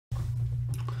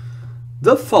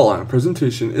The following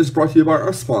presentation is brought to you by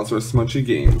our sponsor, Smunchy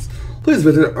Games. Please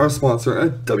visit our sponsor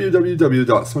at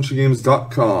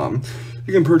www.smunchygames.com.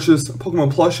 You can purchase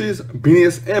Pokemon plushies,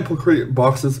 beanies, and Pokecrate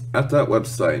boxes at that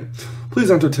website.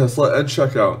 Please enter Tesla at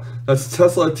checkout. That's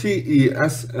Tesla,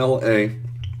 T-E-S-L-A,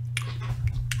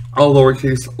 all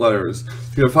lowercase letters.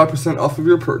 You get 5% off of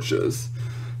your purchase.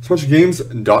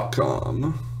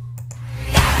 SmunchyGames.com.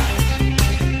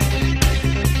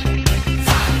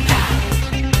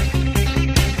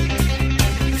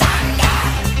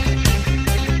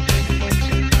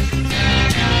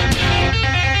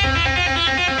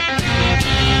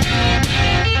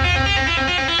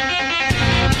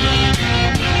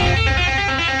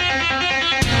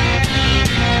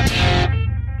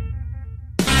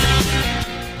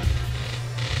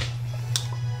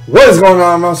 What is going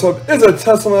on, Mousetrap? It's a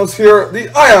Teslamouse here, the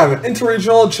Ion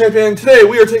Interregional Champion. Today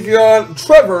we are taking on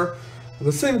Trevor,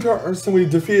 the same person we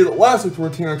defeated last week to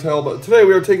retain our title, but today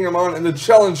we are taking him on in the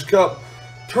Challenge Cup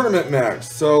tournament match.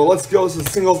 So let's go. This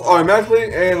is singles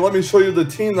automatically, and let me show you the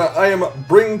team that I am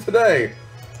bringing today.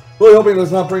 Really hoping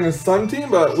does not bring a Sun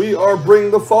team, but we are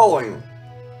bringing the following.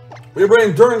 We are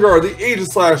bringing Durgar, the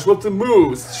Aegislash with the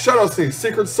moves, Shadow Sneak,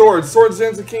 Sacred Sword, Sword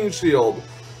Zanza King Shield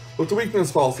with the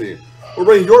weakness policy. We're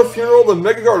bringing Your Funeral, the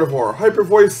Mega Gardevoir, Hyper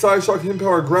Voice, Psyshock, Hidden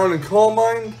Power, Ground, and Calm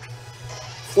Mind.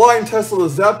 Flying Tesla,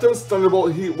 the Zapdos,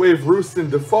 Thunderbolt, Heat Wave, Roost, and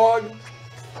Defog.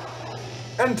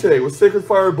 Entei with Sacred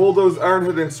Fire, Bulldoze,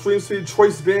 Ironhead, and Extreme Speed,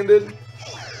 Choice Banded.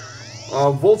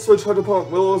 Volt Switch, Hunter Pump,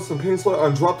 Willows, and Pain Split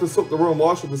on Drop to Slip the Room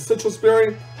Wash with the Citrus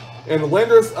Berry. And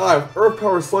Landorus Eye, Earth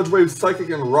Power, Sludge Wave,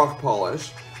 Psychic, and Rock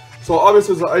Polish. So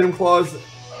obviously there's an item clause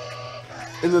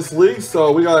in this league,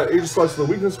 so we got Aegislash with the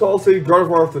weakness policy,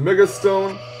 Gardevoir with the Mega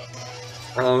Stone,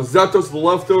 Zapdos with the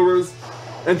leftovers,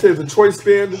 Entei with the Choice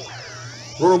Band,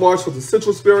 Rotom-Wash with the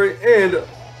Citrus Berry, and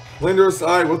Landorus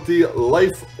Eye with the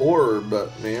Life Orb,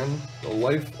 man. The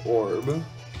Life Orb.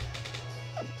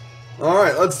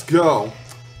 Alright, let's go.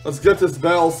 Let's get this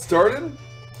battle started.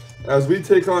 As we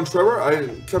take on Trevor, I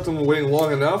kept him waiting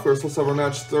long enough. We were supposed to have our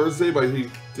match Thursday, but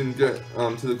he didn't get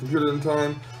to the computer in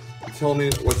time to tell me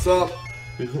what's up.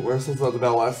 We were supposed to have the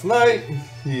battle last night.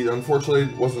 He unfortunately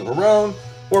wasn't around.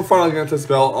 We're finally going to get this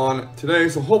battle on today,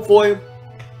 so hopefully we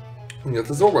can get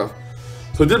this over with.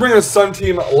 So I did bring a Sun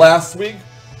team last week.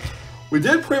 We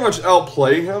did pretty much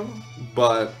outplay him,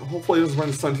 but hopefully he doesn't bring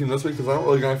the Sun team this week because I don't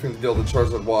really got anything to deal with the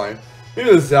Charizard Y.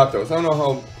 Maybe the Zapdos. I don't know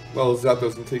how well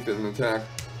Zapdos can take it in attack.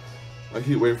 A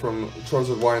Heat Wave from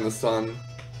Charizard Y in the Sun.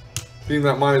 Being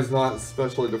that mine is not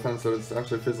especially defensive, it's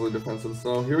actually physically defensive,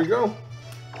 so here we go.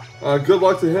 Good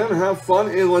luck to him, have fun,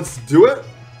 and let's do it.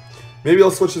 Maybe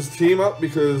I'll switch his team up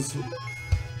because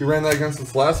he ran that against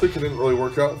us last week. It didn't really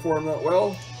work out for him that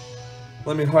well.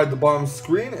 Let me hide the bottom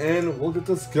screen and we'll get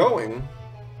this going.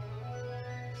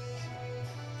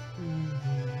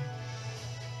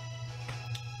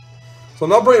 So I'm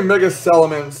not bringing Mega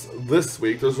Salamence this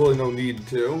week. There's really no need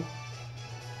to.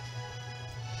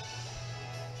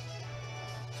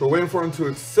 So we're waiting for him to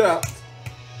accept.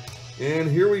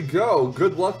 And here we go.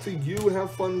 Good luck to you.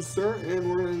 Have fun, sir.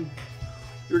 And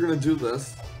you're gonna do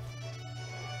this.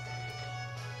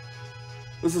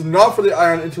 This is not for the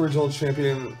Ion Interregional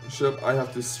Championship, I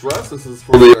have to stress. This is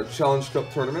for the Challenge Cup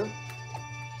tournament.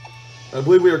 I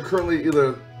believe we are currently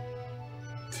either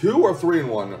 2 or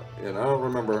 3-1. And I don't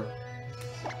remember.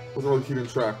 Wasn't really keeping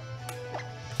track.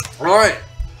 Alright.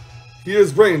 He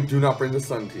is bringing. Do not bring the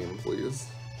Sun team, please.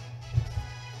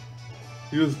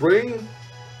 He is bringing.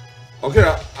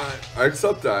 Okay, I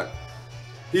accept that.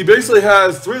 He basically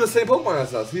has 3 of the same Pokemon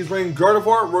as us. He's bringing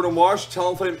Gardevoir, Rotom-Wash,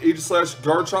 Talonflame, Aegislash,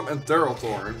 Garchomp, and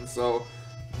Ferrothorn. So,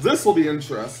 this will be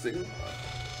interesting.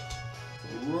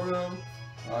 Rotom,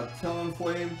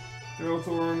 Talonflame,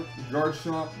 Ferrothorn,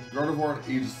 Garchomp, Gardevoir, and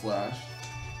Aegislash.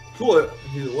 Cool.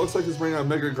 He looks like he's bringing a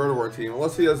Mega Gardevoir team,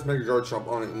 unless he has Mega Garchomp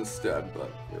on it instead, but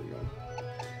here we go.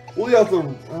 We'll leave out the,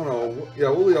 I don't know,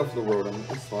 yeah, we'll leave out the Rotom.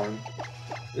 It's fine.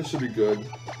 It should be good.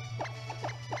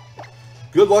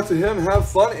 Good luck to him, have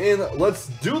fun, and let's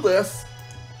do this!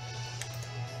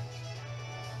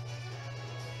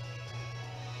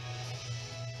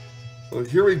 So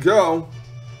here we go.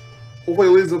 Hopefully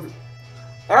he leads up.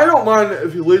 I don't mind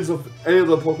if he leads with any of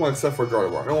the Pokemon except for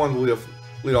Gardevoir. I don't want to lead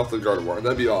off the Gardevoir.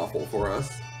 That'd be awful for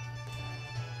us.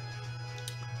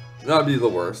 That'd be the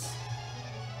worst.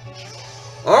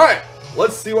 Alright,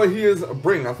 let's see what he is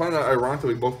bringing. I find that ironic that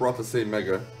we both brought the same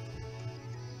Mega.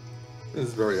 This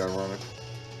is very ironic.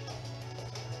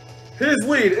 His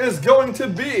lead is going to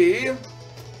be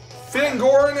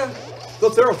Fangorn the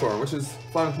Ferrothorn, which is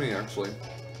fine with me, actually.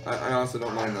 I honestly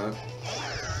don't mind that.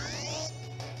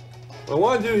 What I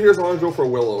want to do here is I want to go for a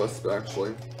Will-O-Wisp,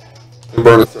 actually. And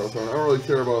burn a Stealthorn. I don't really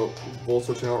care about Volt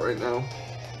switching out right now.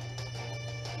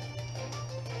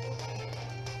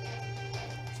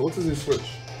 So what does he switch?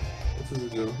 What does he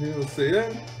do? He doesn't stay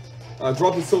in.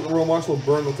 Drop the Silk and Roll March will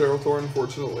burn the Stealthorn,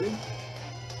 unfortunately.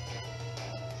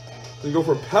 Then go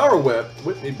for Power Whip.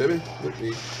 Whip me, baby. Whip me.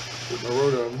 Whip my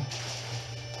Rotom.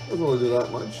 Doesn't really do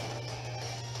that much.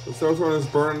 The Stealthorn is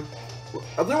burned.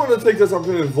 I think I'm going to take this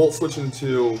opportunity to Volt switch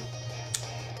into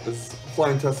this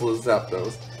Flying Tesla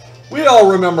Zapdos. We all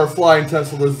remember Flying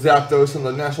Tesla Zapdos in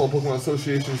the National Pokemon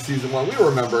Association Season 1. We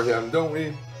remember him, don't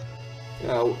we?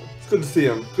 Yeah, it's good to see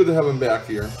him. Good to have him back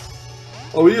here.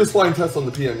 Oh, we used Flying Tesla on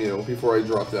the PMU before I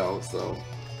dropped out, so.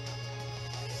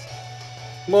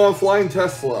 Come on, Flying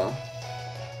Tesla.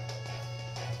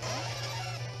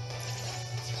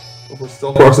 Go for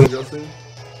Stealth Rocks, I'm guessing.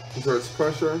 Converts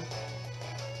Pressure.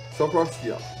 Stealth Rocks?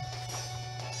 Yeah.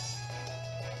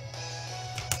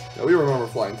 Yeah, we remember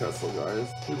Flying Tesla,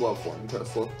 guys. We love Flying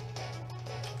Tesla.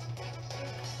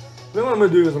 Then what I'm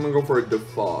going to do is I'm going to go for a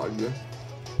Defog.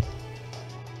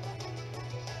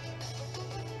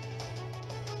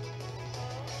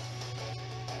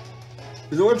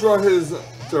 He's going to draw his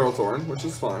Stealthorn, which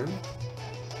is fine.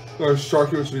 Or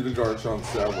Sharky, which would be the Garchomp,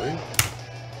 sadly.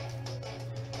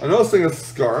 I know this thing is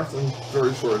Scarf. I'm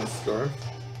very sure it's Scarf.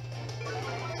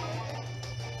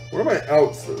 What are my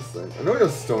outs to this thing? I know he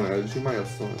has Stone Edge. He might have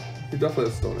Stone Edge. He definitely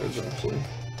has Stone Edge, actually.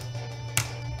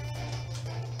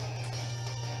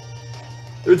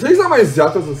 If it takes out my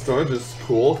Zapdos with Stone Edge, it's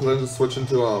cool, because I just switch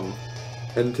into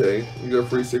Entei. You get a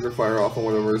free Sacred Fire off on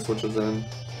whatever he switches in.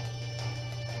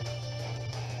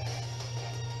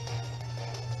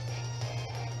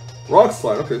 Rock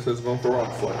Slide. Okay, so it's going for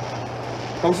Rock Slide.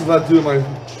 How much does that do to my...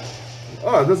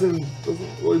 Oh, it doesn't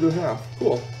really do half.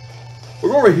 Cool. We're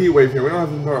going for Heat Wave here. We don't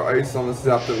have entire ice on this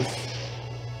Zapdos.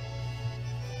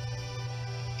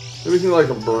 Maybe we can like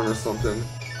a burn or something.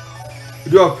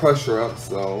 We do have pressure up,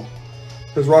 so...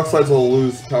 Because Rock Slides will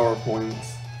lose power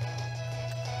points.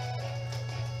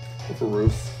 Go for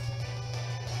Roost.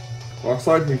 Rock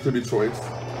Slide, he could be choice.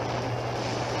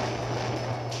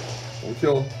 Don't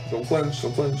kill. Don't flinch.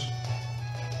 Don't flinch.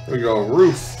 There we go.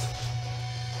 Roost.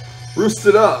 Roost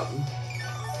it up.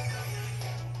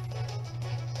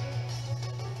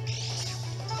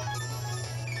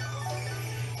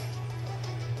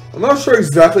 I'm not sure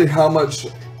exactly how much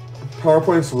power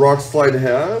points Rock Slide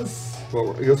has,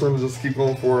 but I guess we're going to just keep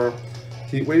going for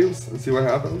Heat Waves and see what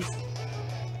happens.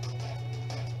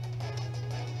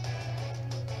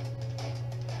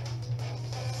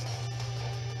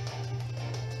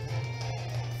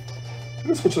 I'm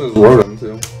going to switch to his Rotom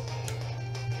too.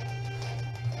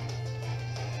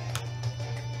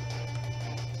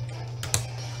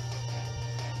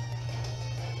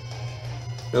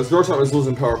 Yeah, this Garchomp is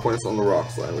losing power points on the Rock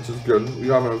Slide, which is good. We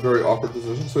have him in a very awkward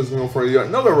position, so he's going to go for yet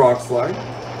another Rock Slide.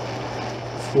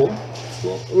 It's cool. It's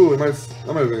cool. Ooh, that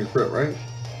might have been a crit, right?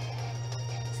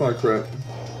 It's not a crit.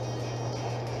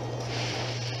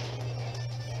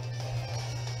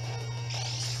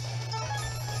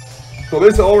 So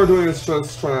basically all we're doing is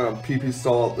just trying to PP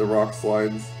stall out the Rock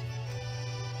Slides.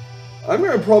 I'm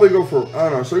going to probably go for, I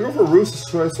don't know, should I go for Roost or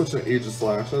should I switch to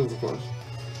Aegislash? That is the question.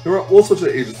 We'll switch to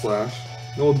Aegislash.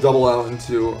 Then we'll double out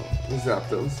into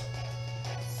Zapdos.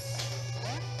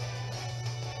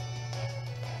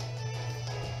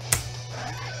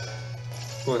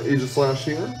 So Aegislash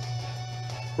here.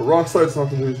 But Rock Slide's not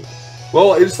going to do...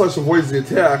 Well, Aegislash avoids the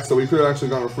attack, so we could have actually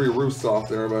gotten a free Roost off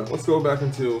there, but let's go back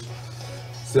into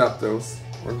Zapdos,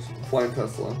 or Flying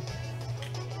Tesla.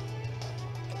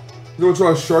 He's going to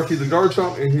try Sharky the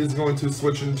Garchomp, and he's going to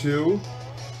switch into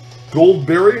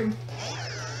Goldberry.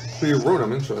 The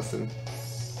Rotom, interesting.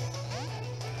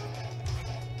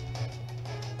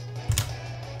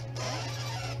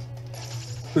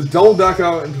 So double back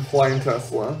out into Flying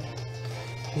Tesla.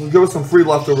 This will give us some free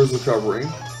leftovers recovery.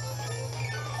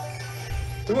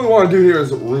 Then what we want to do here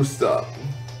is Roost up.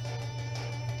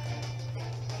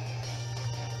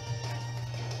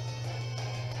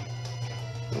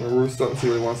 I'm gonna Roost up and see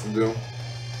what he wants to do.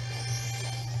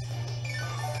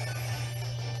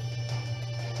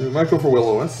 He might go for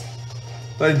Will-O-Wisp.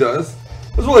 That he does.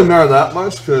 Doesn't really matter that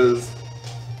much because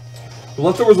the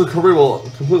leftovers recovery will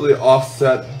completely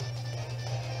offset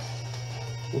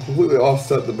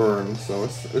the burn, so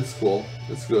it's cool.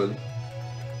 It's good.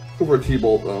 Go for a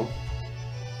T-Bolt though.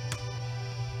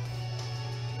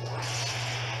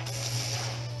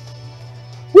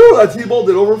 Woo! That T-Bolt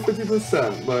did over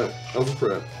 50%, but that was a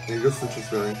crit. And he gets Citrus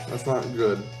Berry. That's not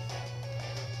good.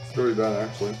 It's very bad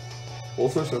actually. We'll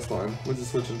switch, that's fine. We'll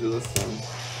just switch into this time.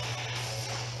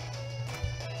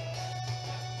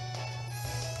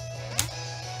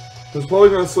 He's probably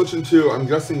going to switch into, I'm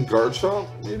guessing, Guard Shot,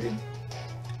 maybe?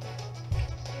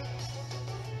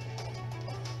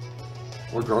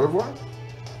 Or Gardevoir?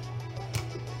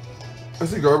 I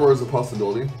see Gardevoir as a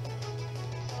possibility.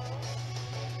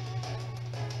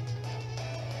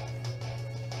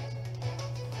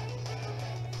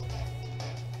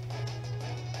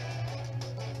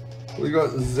 We got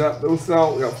Zapdos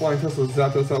out, we got Flying Test with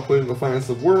Zapdos out, putting the finance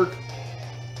of work.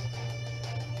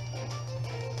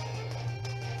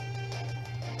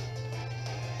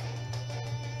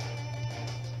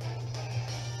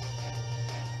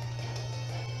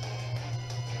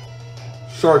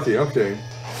 Sharky, okay.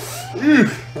 Eek,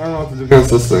 I don't know what to do against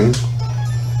this thing.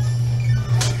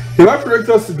 He might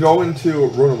predict us to go into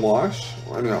Rotom Wash.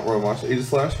 I mean, not Rotom Wash,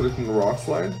 Aegislash, predicting the Rock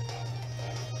Slide.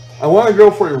 I want to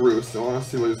go for a Roost. I want to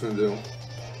see what he's going to do.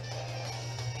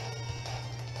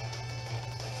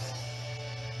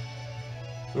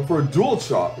 Go for a Dual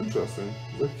Chop. Interesting.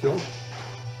 Is that kill?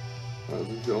 That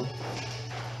doesn't kill.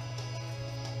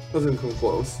 Doesn't come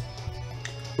close.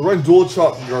 We're running Dual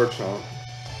Chop and Guard Chop.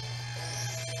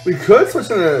 We could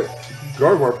switch into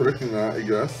Gardevoir, predicting that, I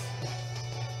guess.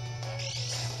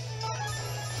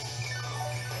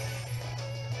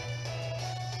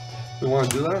 We want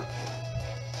to do that?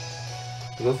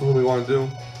 That's what we want to do.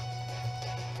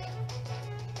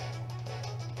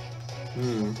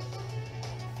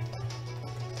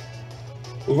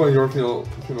 We're going European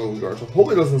Guard Shot.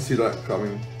 Hopefully he doesn't see that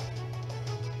coming.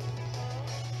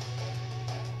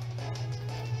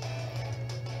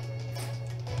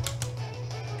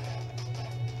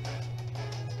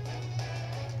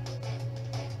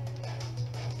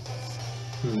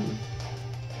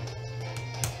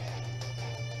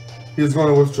 He's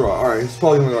going to withdraw. Alright, he's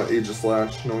probably going to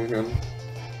Aegislash, knowing him.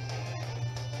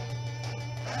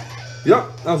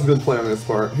 Yep, that was a good play on his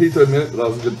part. Hate to admit it, but that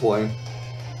was a good play.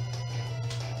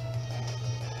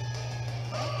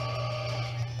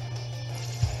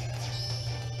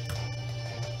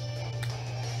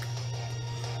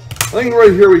 I think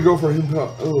right here we go for him.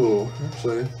 Oh,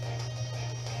 actually.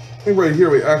 I think right here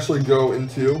we actually go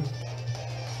into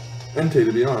Entei,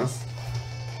 to be honest.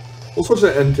 We'll switch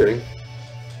to Entei.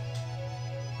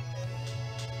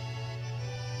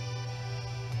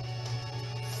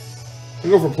 We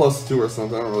can go for +2 or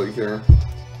something, I don't really care.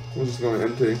 We'll just go to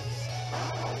Entei.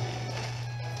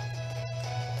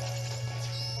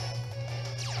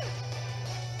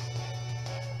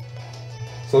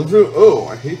 Substitute. Oh,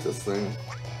 I hate this thing.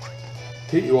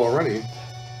 Hate you already.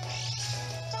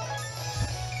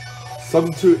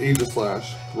 Substitute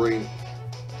Aegislash. Great.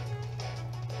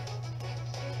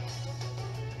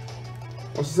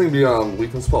 What's this thing be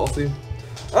weakness policy?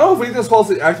 I don't know if weakness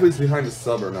policy activates behind the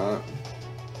sub or not.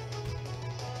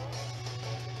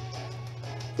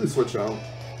 Please switch out.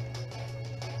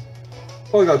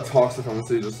 Probably got Toxic on this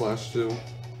Aegislash too.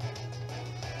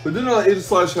 We didn't know that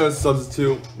Aegislash has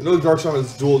Substitute. We know the Guard Chop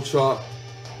has Dual Chop.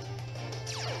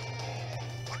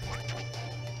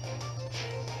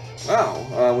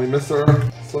 Wow, we missed our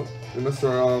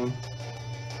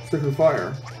Sacred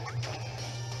Fire.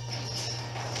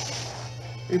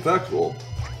 Ain't that cool?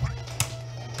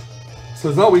 So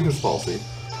it's not weakness policy.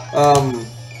 Don't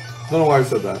know why I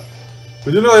said that.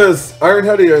 We do know he has Iron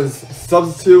Head, he has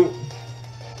Substitute.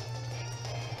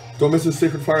 Don't miss his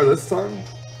Sacred Fire this time.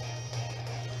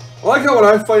 I like how when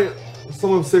I fight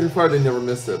someone with Sacred Fire, they never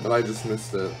miss it, but I just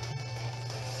missed it.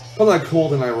 Kind of like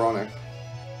cold and ironic.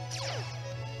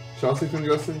 Chelsea, I'm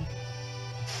guessing.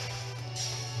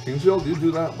 King Shield, you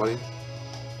do that, buddy.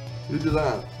 You do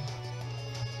that.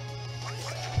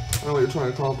 I don't know what you're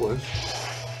trying to accomplish.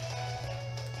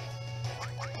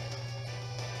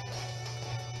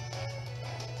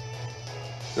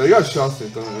 Yeah, you got Shot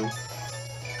Sneak, don't you?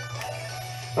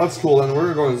 That's cool, then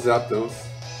we're going to Zapdos.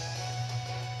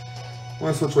 I'm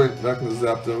gonna switch right back into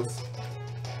Zapdos.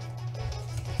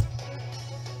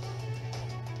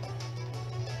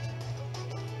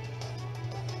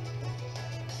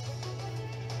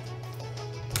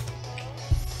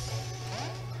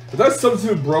 If that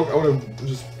Substitute broke, I would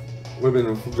have been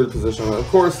in a good position. Of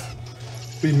course,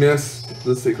 we missed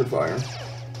the Sacred Fire.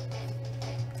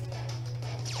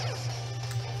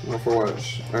 Go for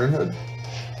what? Iron Head?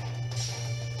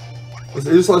 This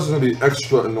Aegislash is going to be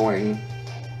extra annoying.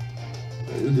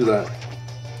 You do that.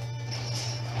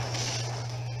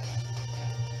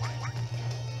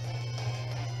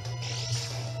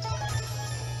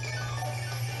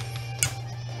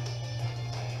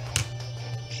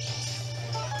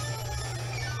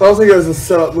 I don't think it has a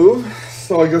setup move,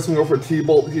 so I guess we can go for a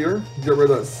T-Bolt here. Get rid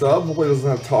of that sub. Hopefully it doesn't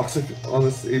have Toxic on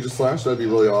this Aegislash. That'd be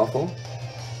really awful.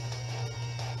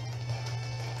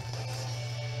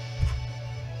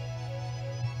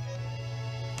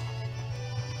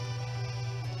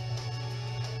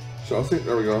 So I think,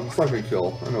 there we go. It's not gonna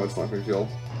kill. I know it's not gonna kill.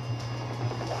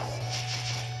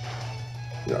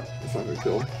 Yeah, it's not gonna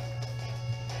kill.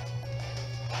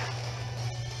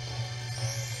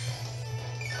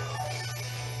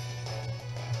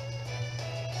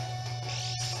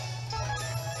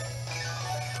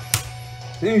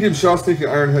 You can keep shot sneaking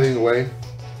iron heading away.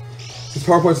 His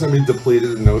power point's gonna be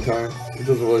depleted in no time. It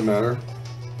doesn't really matter.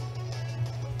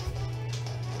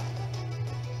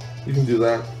 You can do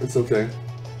that. It's okay.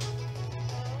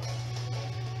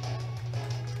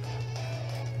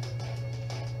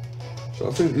 So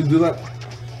I think you do that.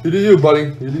 You do you,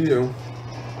 buddy. You do you.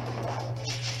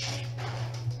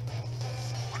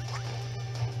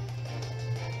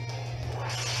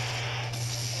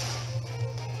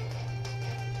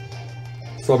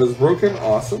 Sub is broken.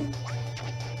 Awesome.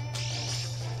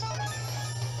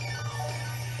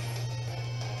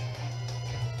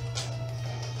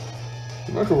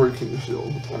 I'm not gonna work King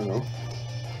Shield. I don't know.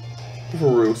 Go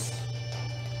for Roost.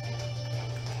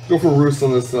 Go for Roost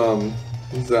on this,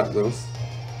 Zapdos.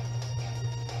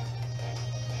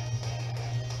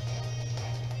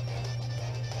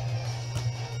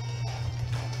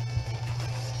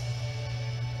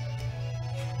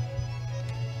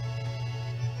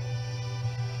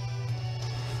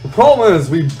 The problem is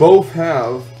we both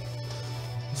have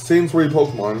the same 3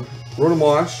 Pokemon.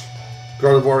 Rotomosh,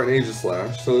 Gardevoir, and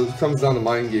Aegislash, so it comes down to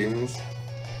mind games.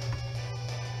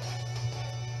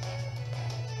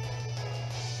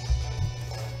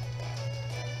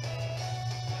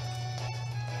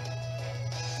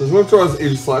 So as much as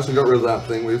Aegislash, we got rid of that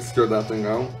thing, we scared that thing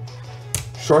out.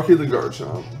 Sharky the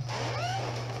Garchomp.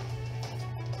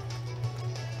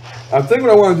 I think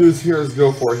what I want to do is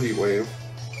go for a Heat Wave.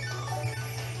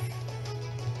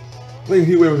 I think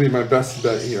Heat Wave would be my best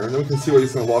bet here, and then we can see what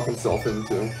he's going to lock himself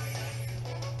into.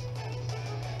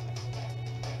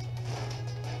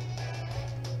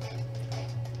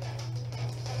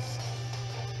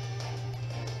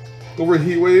 Go for a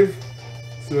Heat Wave,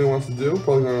 see what he wants to do.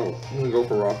 Probably gonna go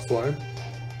for Rock Slide.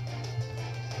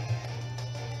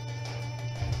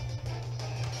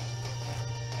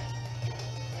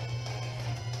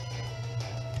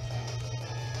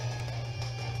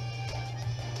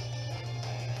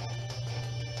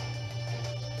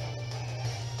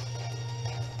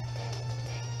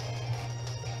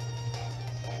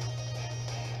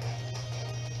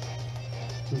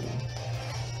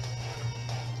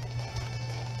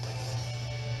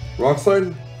 Rock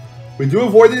Slide. We do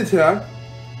avoid the attack.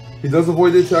 He does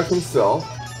avoid the attack himself.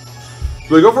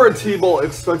 Do I go for a T-Bolt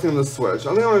expecting the switch?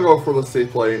 I think I'm going to go for the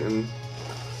safe play and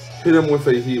hit him with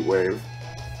a Heat Wave.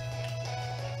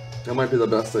 That might be the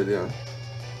best idea.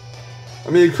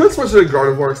 I mean, he could switch to a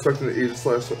Gardevoir expecting the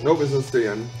Aegislash. Nope, he's going to stay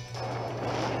in.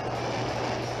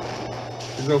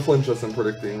 He's going to flinch us, I'm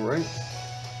predicting, right?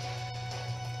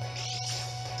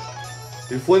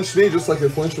 He flinched me just like I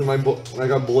flinched when I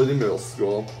got bullied in middle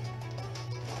school.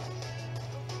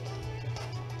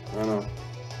 I don't know.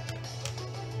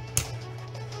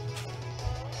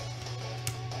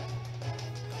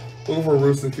 Looking for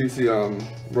Roost in case he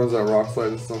runs out Rock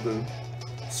Slide or something.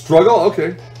 Struggle?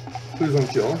 Okay. Please don't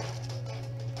kill.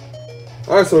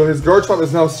 Alright, so his Garchomp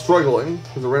is now struggling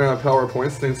because it ran out of power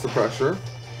points thanks to pressure.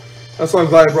 That's why I'm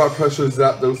glad I brought pressure to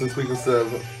Zapdos this week instead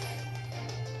of...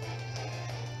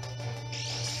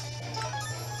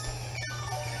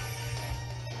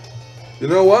 You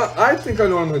know what? I think I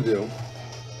know what I'm going to do.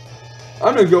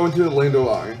 I'm going to go into Lando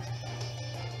Eye.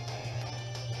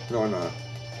 No, I'm not.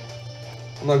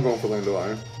 I'm not going for Lando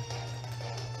Eye.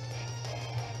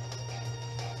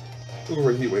 Go for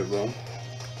a Heat Wave, though.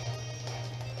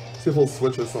 See if he'll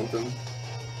switch or something.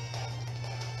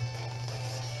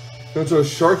 Going to a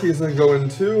Sharky is going to go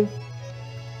into...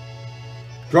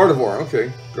 Gardevoir,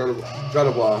 okay.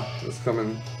 Gardevoir is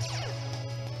coming.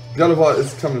 Gardevoir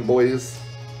is coming, boys.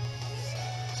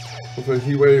 With a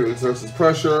Heat Wave, exerts his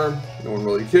pressure. No one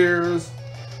really cares.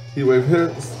 Heat Wave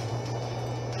hits.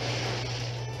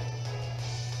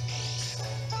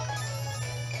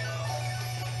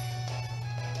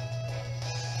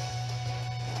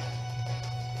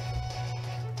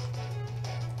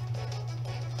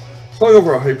 Probably go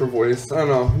for a Hyper Voice. I don't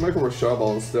know. I might go for a Shot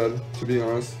Ball instead, to be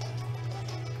honest.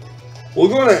 We'll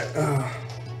go to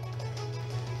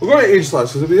Aegislash,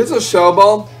 because if he hits a Shot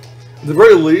Ball, at the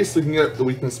very least, we can get the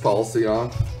weakness policy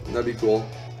on. That'd be cool.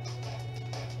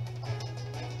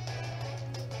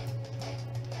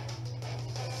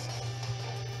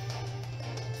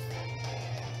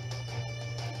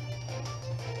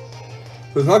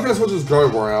 So he's not going to switch his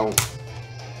Gardevoir out.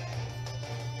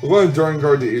 We're going to During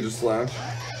Guard the Aegislash.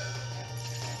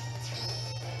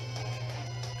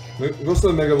 Goes to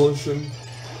the Mega Evolution.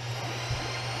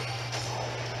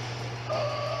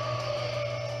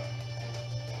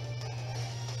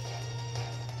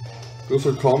 Goes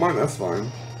for Calm Mind, that's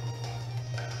fine.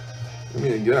 I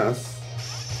mean, I guess.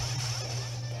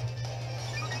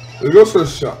 If it goes for a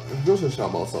shot, if it goes for a Shadow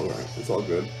Ball, it's alright. It's all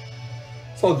good.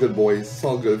 It's all good, boys. It's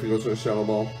all good if he goes for a Shadow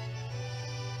Ball.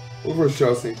 Go for a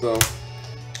Shadow Sneak, though.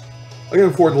 I can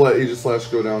afford to let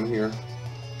Aegislash go down here.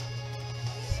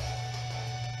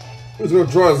 He's going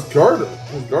to draw his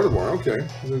Gardevoir, okay.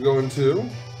 He's going to go into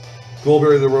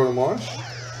Goldberry the Rotom-Wash.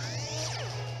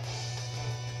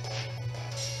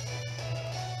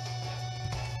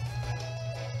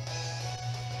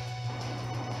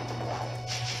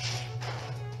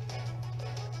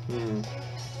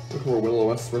 Look for a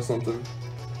Will-O-Wisp or something.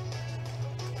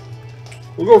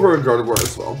 We'll go for a Gardevoir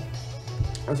as well.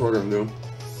 That's what we're going to do.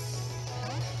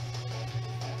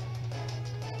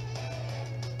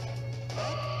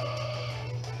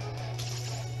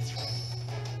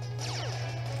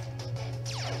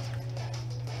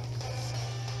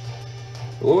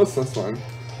 Lewis, that's fine.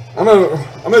 I'm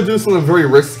gonna do something very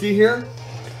risky here.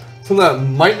 Something that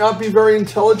might not be very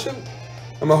intelligent.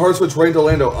 I'm gonna hard switch right into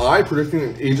Lando I, predicting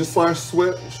an Aegislash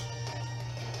switch.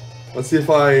 Let's see if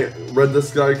I read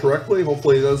this guy correctly.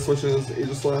 Hopefully he does switch in his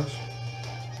Aegislash.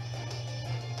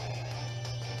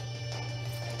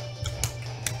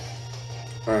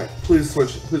 Alright, please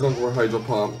switch. Please don't go for Hydro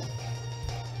Pump.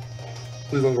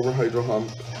 Please don't go for Hydro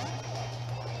Pump.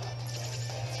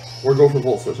 Or go for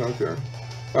Volt Switch, I don't care.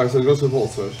 Alright, so it goes for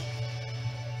Volt Switch.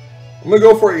 I'm gonna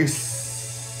go for a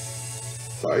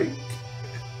Psych.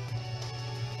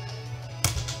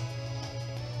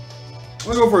 I'm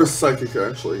gonna go for a Psychic,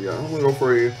 actually, yeah. I'm gonna go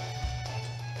for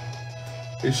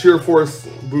a Sheer Force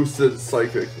boosted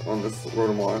Psychic on this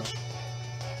Rotom-Wash.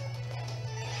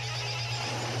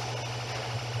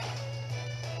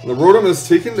 The Rotom is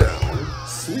taken down.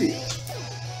 Sweet.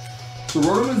 The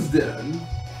Rotom is dead.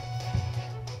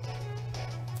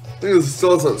 I think it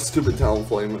still has that stupid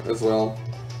Talonflame as well.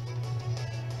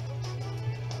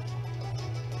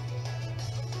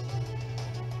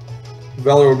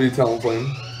 Valor would be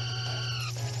Talonflame.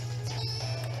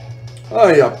 Oh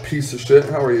yeah, piece of shit.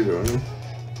 How are you doing?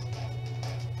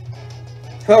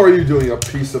 How are you doing, you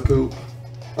piece of poop?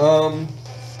 We'll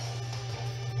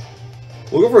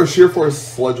go for a Sheer Force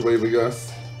Sludge Wave, I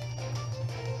guess.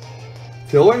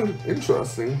 Tailwind?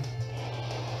 Interesting.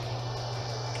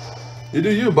 You do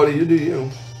you, buddy. You do you.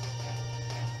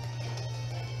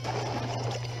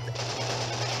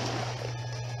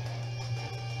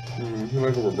 He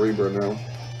might go for Brave Bird now.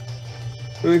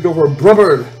 We're gonna go for a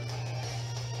Brubird.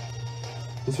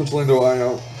 Let's switch Lando I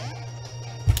out.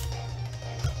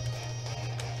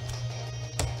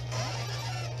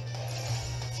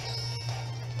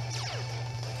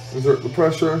 Exert the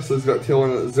pressure, so he's got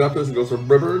Tailwind at Zapdos and goes for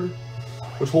Brubird,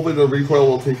 which hopefully the recoil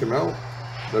will take him out.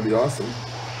 That'd be awesome.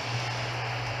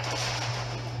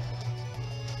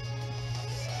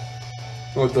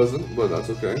 No, it doesn't, but that's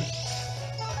okay.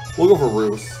 We'll go for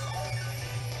Roost.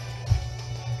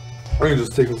 Or he can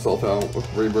just take himself out with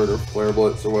Raybird or Flare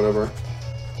Blitz or whatever.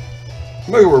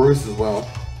 I might go for Roost as well.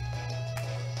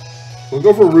 We'll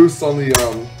go for Roost on the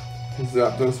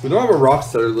Zapdos. We don't have a Rock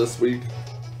Setter this week.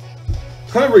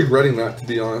 Kind of regretting that, to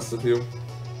be honest with you.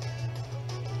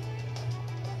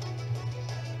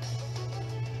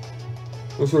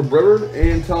 Goes for Brevard,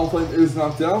 and Talonflame is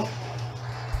knocked out.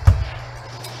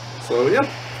 So, yeah.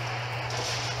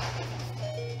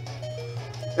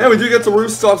 And we do get the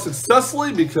Roost off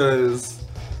successfully because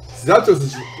Zapdos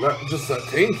is not just that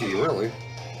tanky, really.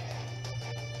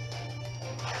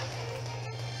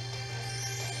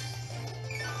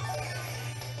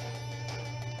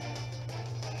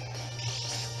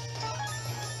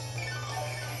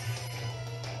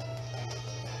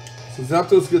 So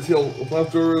Zapdos gets healed with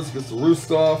leftovers, gets the Roost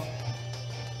off.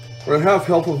 We're at half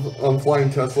health of Flying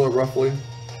Tesla, roughly.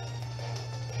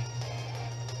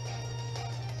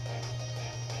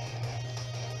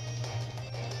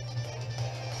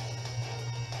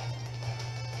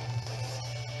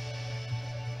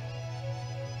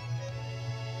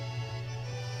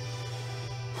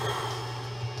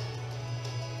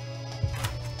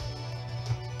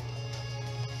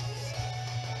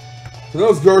 So now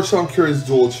his Garchomp carries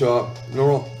Dual Chop.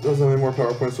 No, doesn't have any more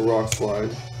power points to Rock Slide.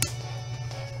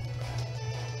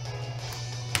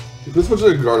 You could switch to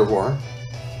a Gardevoir.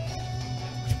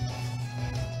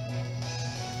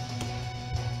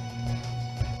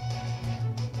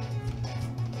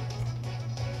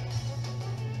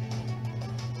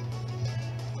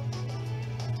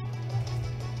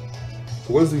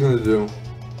 So what is he gonna do?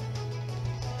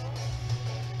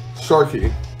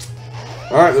 Sharky.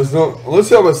 Alright, there's no... Unless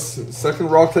you have a second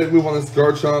Rock-type move on this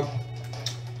Garchomp,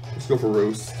 let's go for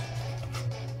Roost.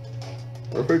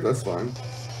 Perfect, that's fine.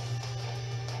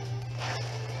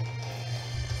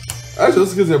 Actually,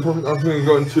 this gives me a perfect opportunity to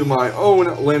go into my own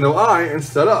Lando Eye and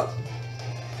set up.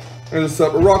 And just set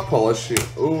up a rock polish here.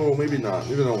 Oh, maybe not.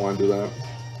 Maybe I don't want to do that.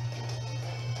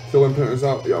 Kill wind pinners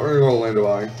out. Yeah, we're going to go Lando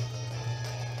Eye.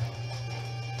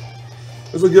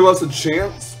 This will give us a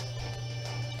chance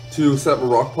to set up a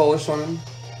rock polish on him.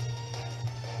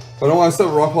 But I don't want to set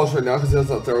up a rock polish right now because he has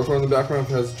that Therator in the background.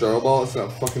 If it has Gyro Ball, it's going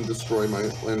to fucking destroy my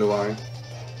Lando Eye.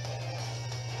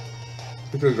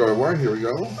 Look at the Gardevoir. Here we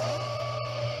go.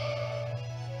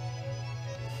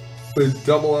 So they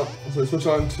double up. So they switch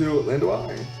on to Lando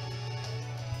Eye.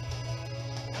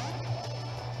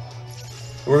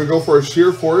 We're going to go for a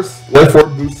Sheer Force, Life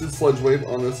Orb boosted Sludge Wave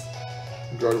on this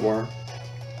Gardevoir.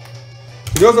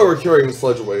 He knows that we're carrying the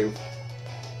Sludge Wave.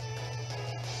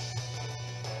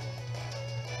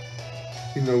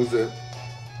 He knows it.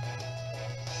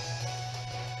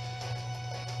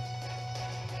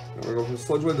 Now we're going for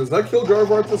Sludge Wave. Does that kill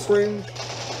Gardevoir at this range?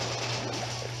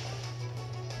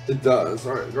 It does.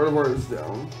 Alright, Gardevoir is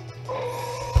down.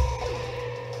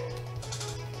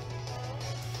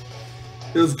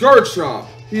 He has Guard Chomp.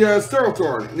 He has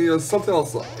Therator, and he has something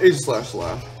else, Aegislash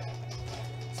left.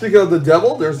 Speaking of the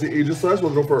devil, there's the Aegislash.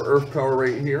 We'll go for Earth Power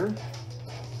right here.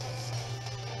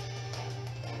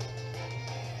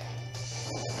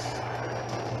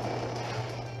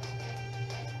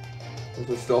 With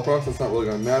the Stealth Rocks, that's not really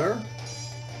going to matter.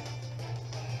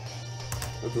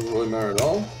 That doesn't really matter at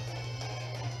all.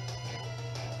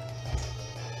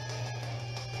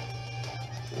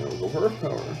 And we'll go for Earth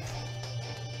Power.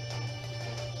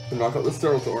 To knock out the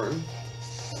Therator.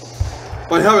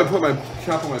 But I haven't put my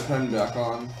cap on my pen back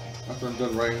on after I'm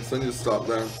done writing, so I need to stop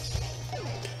there.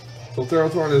 So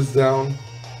Therator is down.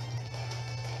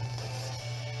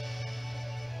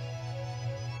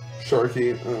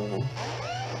 Sharky, I don't know.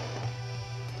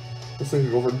 This thing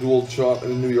could go for Dual Chop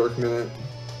in a New York Minute.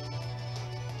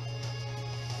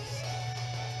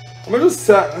 I'm gonna just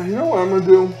set, you know what I'm gonna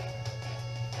do?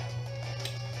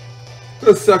 I'm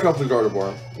gonna sack out the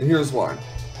Gardevoir, and here's why.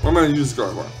 I'm gonna use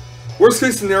Gardevoir. Worst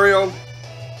case scenario,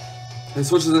 it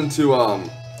switches into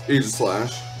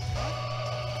Aegislash.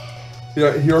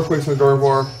 Yeah, he earthquakes my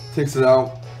Gardevoir, takes it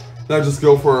out. Then I just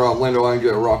go for Lando Eye and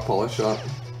get a rock polish shot.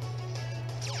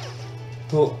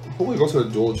 Well, hopefully it goes for a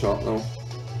Dual Chop though.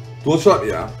 Dual Chop,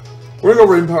 yeah. We're gonna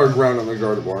go Rain Power Ground on the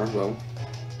Gardevoir though.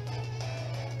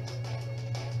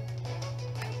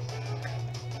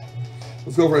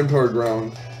 Let's go Rain Power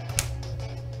Ground.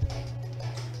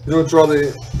 He's gonna draw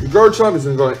the Guard Chomp, he's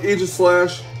gonna go to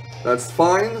Aegislash. That's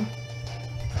fine.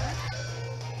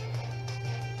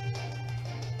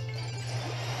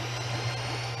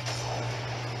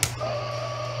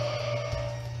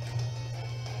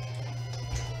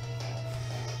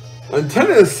 I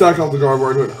intended to sack out the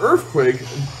Gardevoir to an Earthquake,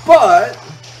 but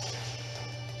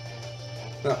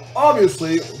that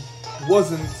obviously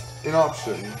wasn't an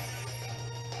option.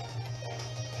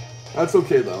 That's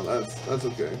okay though. That's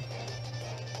okay.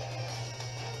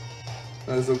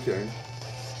 That is okay.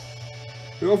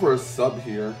 We go for a sub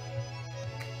here.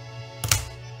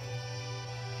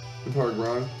 Power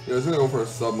Ground. Yeah, he's gonna go for a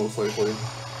sub most likely.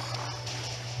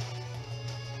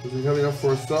 Does he have enough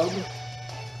for a sub?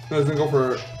 No, he's gonna go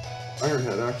for Iron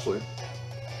Head actually.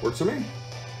 Works for me.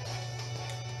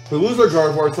 If we lose our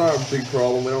Gardevoir, it's not a big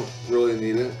problem. We don't really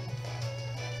need it.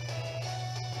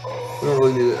 We don't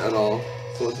really need it at all.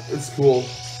 So it's cool.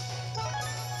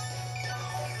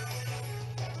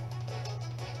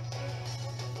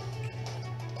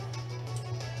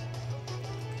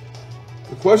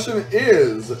 The question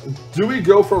is, do we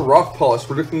go for Rock Polish,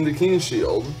 predicting the King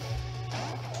Shield?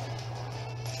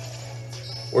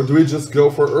 Or do we just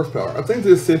go for Earth Power? I think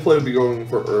the safe play would be going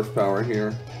for Earth Power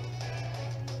here.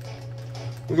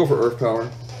 We'll go for Earth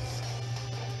Power.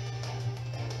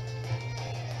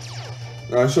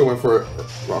 No, I should have went for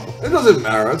Rock. It doesn't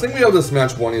matter. I think we have this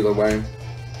match one either way.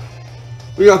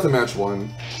 We got the match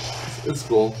one. It's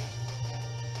cool.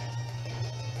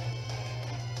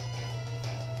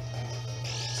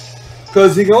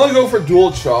 Because he can only go for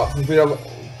Dual Chop since we have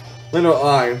Lando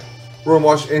Eye, Room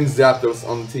Wash, and Zapdos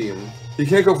on the team. He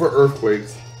can't go for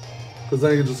Earthquakes, because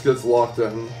then he just gets locked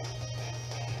in.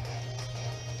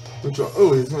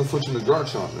 Oh, he's going to switch into Guard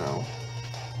Chomp now.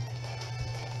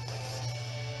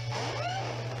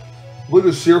 I believe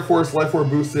the Sheer Force, Life Orb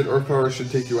boosted Earth Power should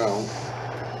take you out.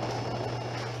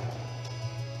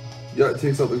 Yeah, it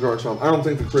takes out the Guard Chomp. I don't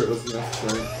think the crit was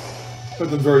necessary,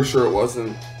 but I'm very sure it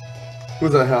wasn't. He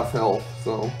was at half health,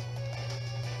 so.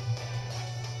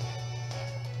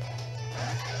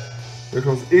 Here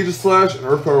comes Aegislash, and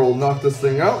Earth Power will knock this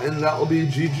thing out, and that will be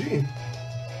GG.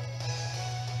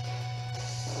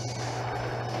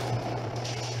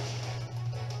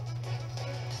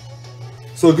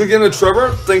 So good game to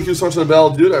Trevor. Thank you so much for the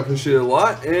battle, dude. I appreciate it a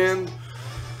lot. And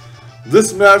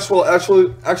this match will actually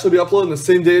be uploaded the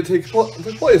same day it takes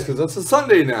place, because it's a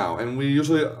Sunday now, and we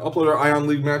usually upload our Ion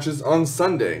League matches on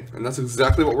Sunday, and that's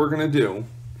exactly what we're gonna do.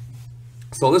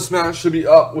 So this match should be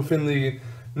up within the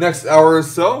next hour or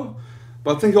so.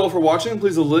 But thank you all for watching.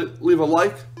 Please leave a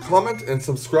like, comment, and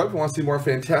subscribe if you want to see more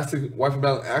fantastic Wi-Fi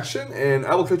battle action, and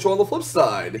I will catch you on the flip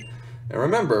side. And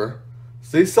remember,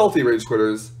 stay salty, Rage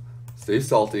Quitters. Stay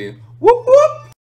salty. Woo woo!